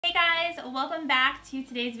welcome back to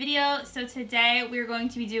today's video. So today we're going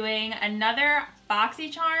to be doing another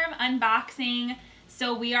Boxycharm unboxing.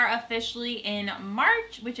 So we are officially in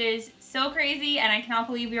March, which is so crazy, and I cannot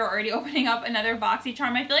believe we are already opening up another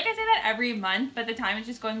Boxycharm. I feel like I say that every month, but the time is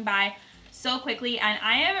just going by so quickly, and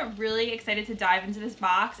I am really excited to dive into this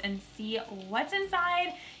box and see what's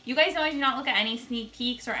inside. You guys know I do not look at any sneak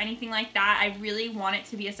peeks or anything like that. I really want it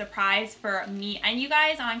to be a surprise for me and you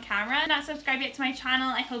guys on camera. If you're not subscribed yet to my channel,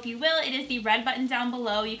 I hope you will. It is the red button down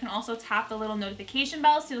below. You can also tap the little notification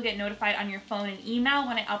bell so you'll get notified on your phone and email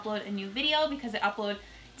when I upload a new video, because I upload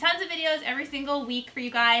tons of videos every single week for you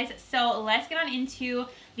guys. So let's get on into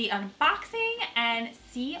the unboxing and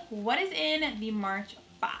see what is in the March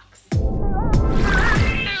box.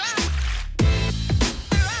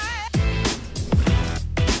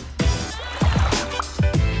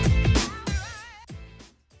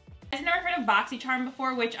 Boxycharm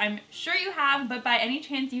before, which I'm sure you have, but by any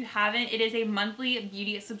chance you haven't, it is a monthly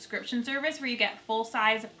beauty subscription service where you get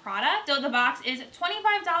full-size product. So the box is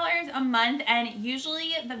 $25 a month, and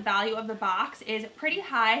usually the value of the box is pretty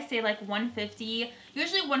high, say like $150,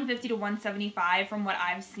 usually $150 to $175 from what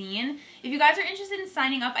I've seen. If you guys are interested in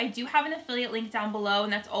signing up, I do have an affiliate link down below,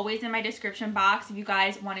 and that's always in my description box. If you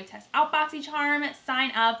guys want to test out Boxycharm,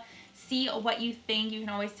 sign up, see what you think. You can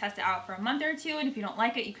always test it out for a month or two, and if you don't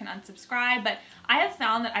like it, you can unsubscribe. But I have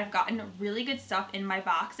found that I've gotten really good stuff in my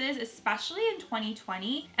boxes, especially in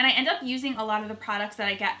 2020, and I end up using a lot of the products that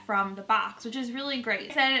I get from the box, which is really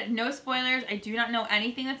great. I said no spoilers. I do not know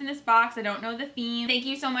anything that's in this box. I don't know the theme. Thank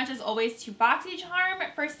you so much as always to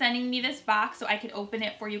Boxycharm for sending me this box so I could open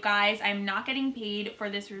it for you guys. I'm not getting paid for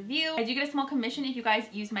this review. I do get a small commission if you guys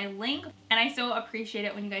use my link, and I so appreciate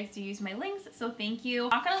it when you guys do use my links, so thank you. I'm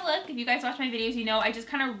not gonna look. If you guys watch my videos, you know I just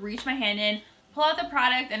kind of reach my hand in, pull out the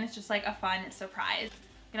product, and it's just like a fun surprise.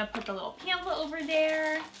 I'm gonna put the little pamphlet over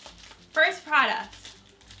there. First product.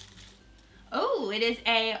 Oh, it is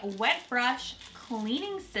a wet brush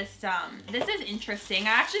cleaning system. This is interesting.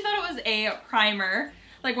 I actually thought it was a primer,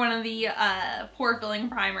 like one of the pore filling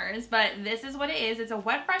primers, but this is what it is. It's a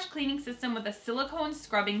wet brush cleaning system with a silicone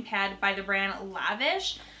scrubbing pad by the brand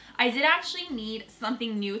Lavish. I did actually need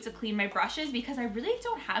something new to clean my brushes because I really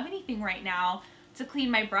don't have anything right now to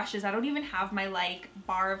clean my brushes. I don't even have my like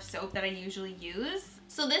bar of soap that I usually use.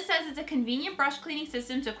 So this says it's a convenient brush cleaning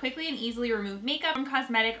system to quickly and easily remove makeup from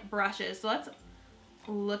cosmetic brushes. So let's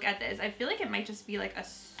look at this. I feel like it might just be like a,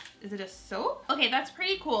 is it a soap? Okay, that's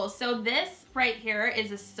pretty cool. So this right here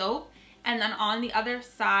is a soap, and then on the other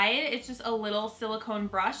side, it's just a little silicone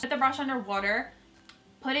brush. Put the brush under water,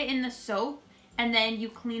 put it in the soap, and then you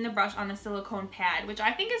clean the brush on the silicone pad, which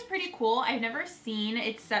I think is pretty cool. I've never seen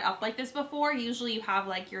it set up like this before. Usually you have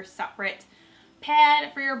like your separate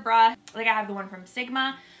pad for your brush. Like I have the one from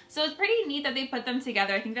Sigma. So it's pretty neat that they put them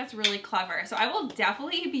together. I think that's really clever. So I will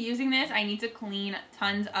definitely be using this. I need to clean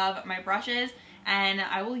tons of my brushes, and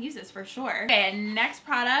I will use this for sure. Okay, next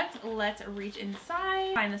product. Let's reach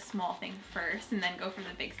inside. Find the small thing first and then go for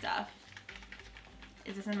the big stuff.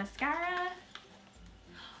 Is this a mascara?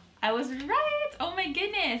 I was right. Oh my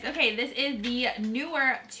goodness. Okay, this is the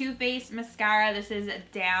newer Too Faced mascara. This is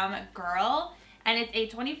Damn Girl, and it's a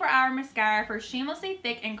 24-hour mascara for shamelessly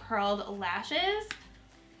thick and curled lashes.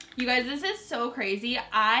 You guys, this is so crazy.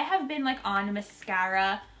 I have been like on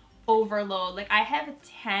mascara overload. Like I have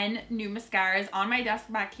 10 new mascaras on my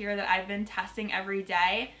desk back here that I've been testing every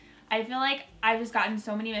day. I feel like I've just gotten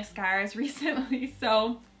so many mascaras recently,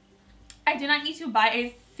 so I do not need to buy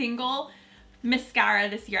a single mascara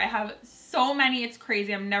this year. I have so many, it's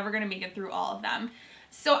crazy. I'm never gonna make it through all of them.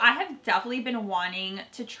 So I have definitely been wanting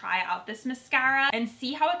to try out this mascara and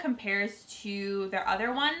see how it compares to their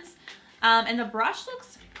other ones. And the brush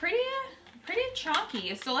looks pretty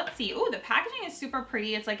chunky. So let's see. Oh, the packaging is super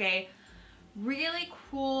pretty. It's like a really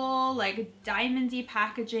cool, like diamondy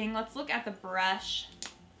packaging. Let's look at the brush.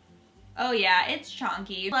 Oh yeah, it's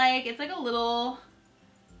chunky. Like it's like a little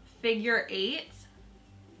figure 8.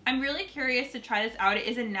 I'm really curious to try this out. It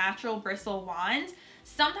is a natural bristle wand.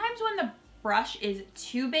 Sometimes when the brush is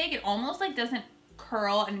too big, it almost like doesn't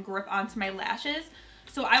curl and grip onto my lashes.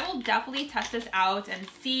 So I will definitely test this out and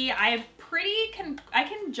see. I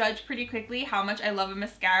can judge pretty quickly how much I love a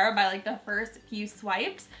mascara by like the first few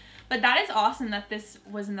swipes. But that is awesome that this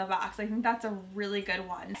was in the box. I think that's a really good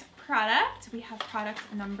one. Product, we have product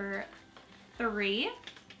number 3.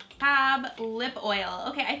 Tab lip oil.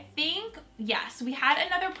 Okay, I think, yes, we had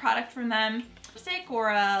another product from them, lipstick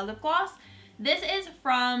or a lip gloss. This is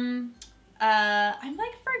from, I'm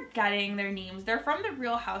like forgetting their names. They're from the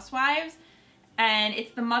Real Housewives, and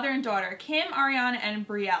it's the mother and daughter, Kim, Ariana, and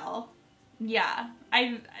Brielle. Yeah,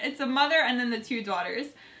 it's a mother and then the 2 daughters.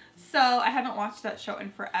 So I haven't watched that show in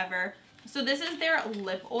forever. So this is their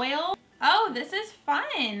lip oil. Oh, this is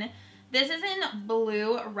fun. This is in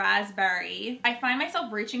blue raspberry. I find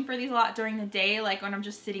myself reaching for these a lot during the day, like when I'm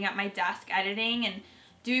just sitting at my desk editing and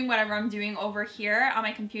doing whatever I'm doing over here on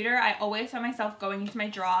my computer. I always find myself going into my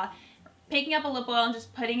drawer, picking up a lip oil and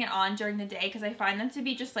just putting it on during the day because I find them to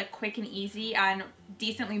be just like quick and easy and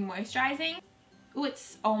decently moisturizing. Ooh,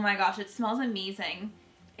 oh my gosh, it smells amazing.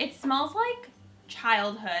 It smells like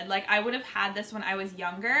childhood. Like I would have had this when I was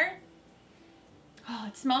younger. Oh,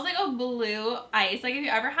 it smells like a blue ice. Like if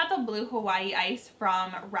you ever had the blue Hawaii ice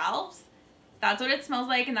from Ralph's, that's what it smells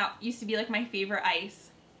like, and that used to be like my favorite ice.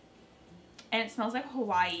 And it smells like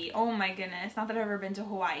Hawaii. Oh my goodness. Not that I've ever been to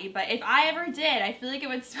Hawaii, but if I ever did, I feel like it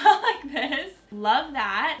would smell like this. Love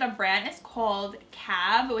that. The brand is called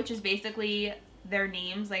CAB, which is basically their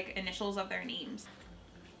names, like initials of their names.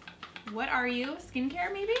 What are you?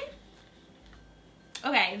 Skincare maybe?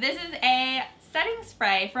 Okay, this is a setting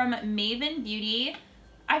spray from Maven Beauty.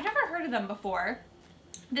 I've never heard of them before.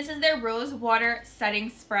 This is their Rose Water Setting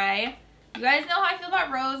Spray. You guys know how I feel about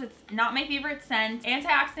rose. It's not my favorite scent.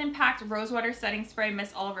 Antioxidant packed rose water setting spray,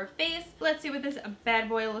 mists all over face. Let's see what this bad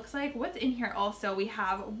boy looks like. What's in here also? We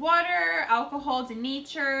have water, alcohol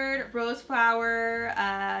denatured, rose flower,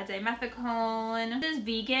 dimethicone. This is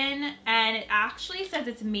vegan, and it actually says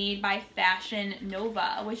it's made by Fashion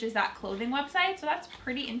Nova, which is that clothing website. So that's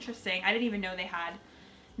pretty interesting. I didn't even know they had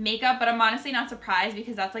makeup, but I'm honestly not surprised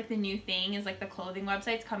because that's like the new thing, is like the clothing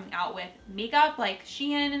websites coming out with makeup, like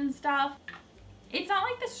Shein and stuff. It's not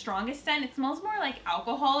like the strongest scent. It smells more like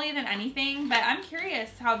alcohol-y than anything, but I'm curious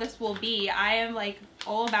how this will be. I am like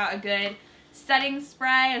all about a good setting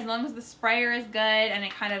spray, as long as the sprayer is good and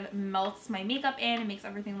it kind of melts my makeup in and makes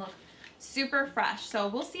everything look super fresh. So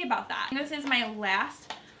we'll see about that. This is my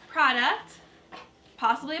last product,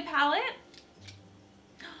 possibly a palette.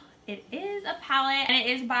 It is a palette, and it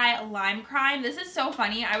is by Lime Crime. This is so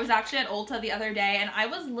funny. I was actually at Ulta the other day and I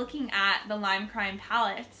was looking at the Lime Crime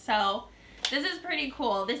palettes. So this is pretty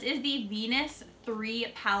cool. This is the Venus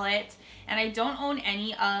 3 palette, and I don't own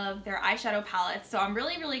any of their eyeshadow palettes, so I'm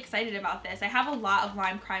really, really excited about this. I have a lot of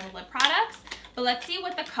Lime Crime lip products, but let's see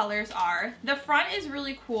what the colors are. The front is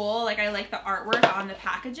really cool. Like, I like the artwork on the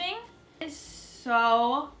packaging. It's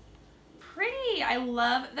so pretty. I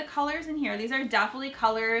love the colors in here. These are definitely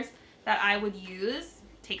colors that I would use.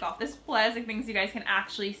 Take off this plastic thing so you guys can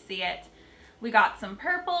actually see it. We got some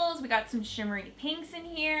purples, we got some shimmery pinks in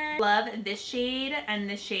here. Love this shade and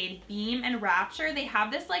this shade Beam and Rapture. They have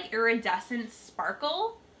this like iridescent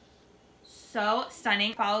sparkle. So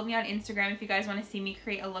stunning. Follow me on Instagram if you guys want to see me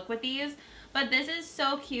create a look with these. But this is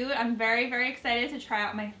so cute. I'm very, very excited to try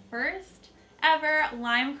out my first ever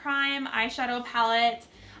Lime Crime eyeshadow palette.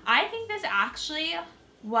 I think this actually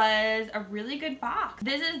was a really good box.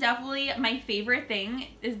 This is definitely my favorite thing,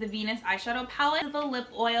 is the Venus eyeshadow palette. The lip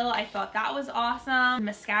oil, I thought that was awesome.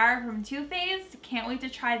 Mascara from Too Faced, can't wait to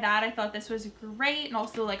try that. I thought this was great, and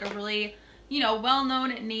also like a really, you know,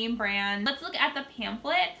 well-known name brand. Let's look at the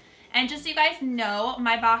pamphlet. And just so you guys know,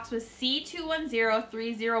 my box was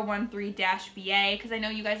C2103013-BA, because I know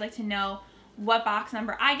you guys like to know what box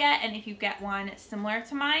number I get and if you get one similar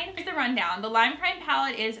to mine. Here's the rundown. The Lime Crime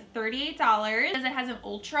palette is $38 because it has an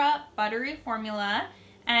ultra buttery formula,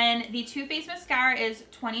 and the Too Faced mascara is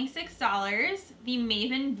 $26. The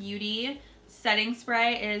Maven Beauty setting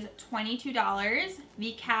spray is $22.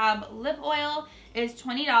 The CAB lip oil is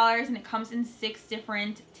 $20, and it comes in 6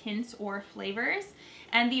 different tints or flavors.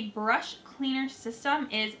 And the brush cleaner system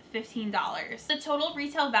is $15. The total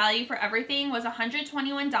retail value for everything was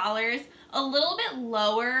 $121, a little bit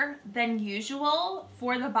lower than usual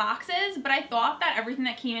for the boxes, but I thought that everything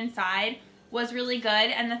that came inside was really good,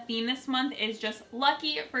 and the theme this month is just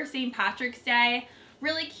lucky for St. Patrick's Day.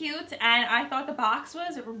 Really cute, and I thought the box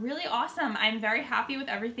was really awesome. I'm very happy with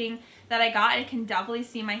everything that I got. I can definitely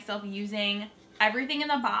see myself using everything in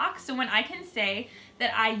the box. So when I can say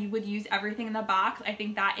that I would use everything in the box, I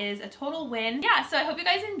think that is a total win. Yeah, so I hope you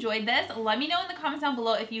guys enjoyed this. Let me know in the comments down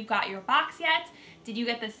below if you've got your box yet. Did you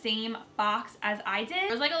get the same box as I did? There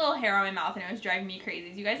was like a little hair on my mouth and it was driving me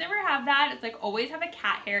crazy. Do you guys ever have that? It's like always have a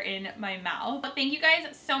cat hair in my mouth. But thank you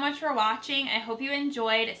guys so much for watching. I hope you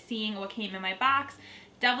enjoyed seeing what came in my box.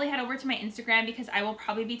 Definitely head over to my Instagram because I will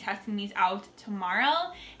probably be testing these out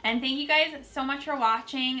tomorrow. And thank you guys so much for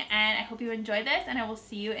watching, and I hope you enjoyed this, and I will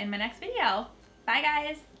see you in my next video. Bye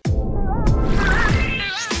guys!